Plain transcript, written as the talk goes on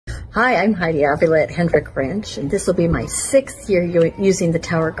Hi, I'm Heidi Avila at Hendrick Ranch, and this will be my 6th year using the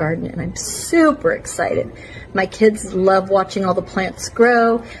tower garden, and I'm super excited. My kids love watching all the plants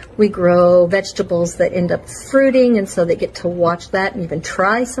grow. We grow vegetables that end up fruiting, and so they get to watch that and even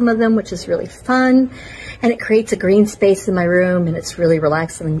try some of them, which is really fun. And it creates a green space in my room, and it's really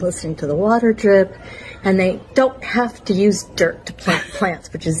relaxing listening to the water drip. And they don't have to use dirt to plant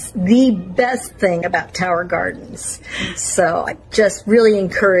plants, which is the best thing about tower gardens. So I just really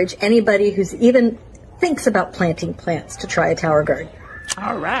encourage anybody who's even thinks about planting plants to try a tower garden.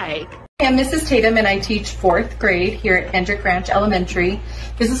 All right. I'm Mrs. Tatum, and I teach 4th grade here at Hendrick Ranch Elementary.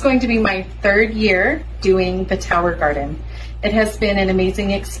 This is going to be my 3rd year doing the tower garden. It has been an amazing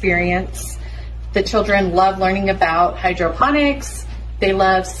experience. The children love learning about hydroponics. They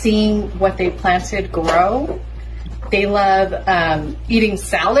love seeing what they planted grow. They love eating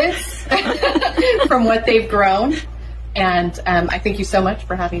salads from what they've grown. And I thank you so much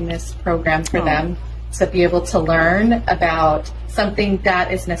for having this program for them to be able to learn about something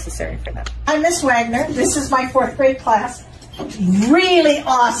that is necessary for them. I'm Miss Wagner. This is my 4th grade class. Really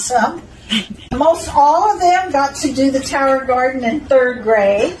awesome. Most all of them got to do the tower garden in 3rd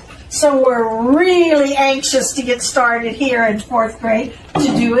grade. So we're really anxious to get started here in 4th grade to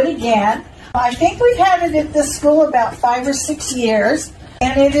do it again. I think we've had it at this school about 5 or 6 years,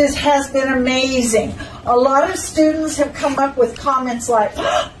 and it has been amazing. A lot of students have come up with comments like,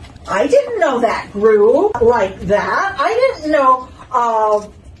 I didn't know that grew like that. I didn't know,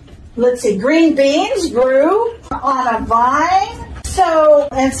 let's see, green beans grew on a vine. So,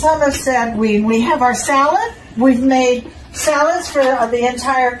 and some have said, we have our salad. We've made salads for the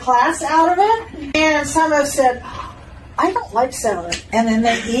entire class out of it. And some have said, I don't like salad. And then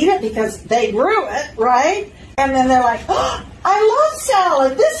they eat it because they grew it, right? And then they're like, oh, I love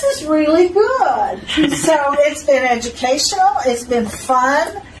salad. This is really good. So it's been educational. It's been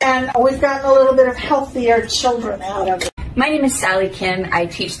fun. And we've gotten a little bit of healthier children out of it. My name is Sally Kim. I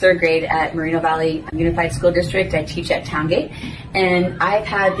teach 3rd grade at Moreno Valley Unified School District. I teach at Towngate. And I've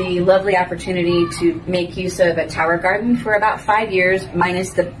had the lovely opportunity to make use of a tower garden for about 5 years,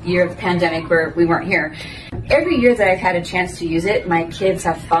 minus the year of the pandemic where we weren't here. Every year that I've had a chance to use it, my kids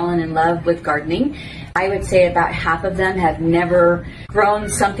have fallen in love with gardening. I would say about half of them have never grown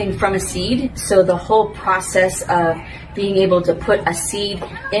something from a seed. So the whole process of being able to put a seed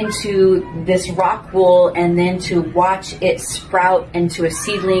into this rock wool and then to watch it sprout into a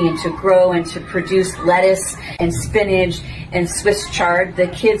seedling and to grow and to produce lettuce and spinach and Swiss chard, the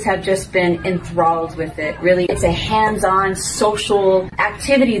kids have just been enthralled with it. Really, it's a hands-on social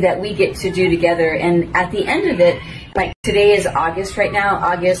activity that we get to do together. And at the end of it, like today is August right now,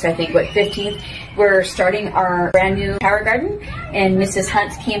 August, I think, 15th, we're starting our brand new tower garden, and Mrs.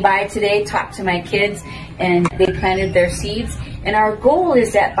 Hunt came by today, talked to my kids, and they planted their seeds. And our goal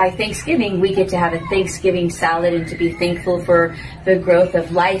is that by Thanksgiving, we get to have a Thanksgiving salad and to be thankful for the growth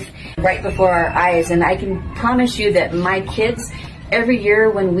of life right before our eyes. And I can promise you that my kids, every year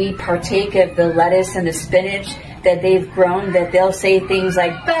when we partake of the lettuce and the spinach that they've grown, that they'll say things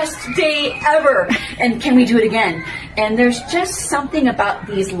like, best day ever, and can we do it again? And there's just something about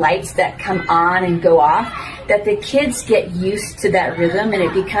these lights that come on and go off that the kids get used to that rhythm, and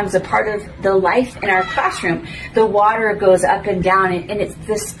it becomes a part of the life in our classroom. The water goes up and down, and it's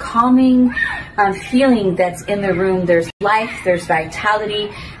this calming feeling that's in the room. There's life, there's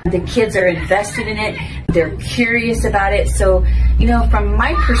vitality. The kids are invested in it. They're curious about it. So, you know, from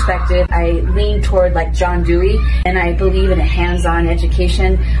my perspective, I lean toward like John Dewey, and I believe in a hands-on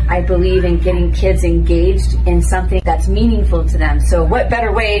education. I believe in getting kids engaged in something that's meaningful to them. So what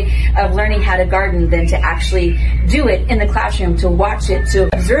better way of learning how to garden than to actually do it in the classroom, to watch it, to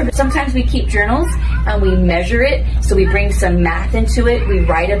observe it. Sometimes we keep journals and we measure it, so we bring some math into it, we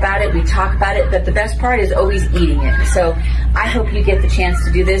write about it, we talk about it, but the best part is always eating it. So I hope you get the chance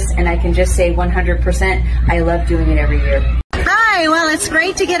to do this, and I can just say 100% I love doing it every year. Hi, well, it's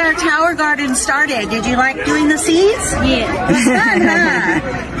great to get our tower garden started. Did you like doing the seeds? Yeah. It was fun,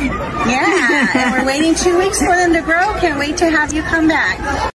 huh? Yeah, and we're waiting 2 weeks for them to grow. Can't wait to have you come back.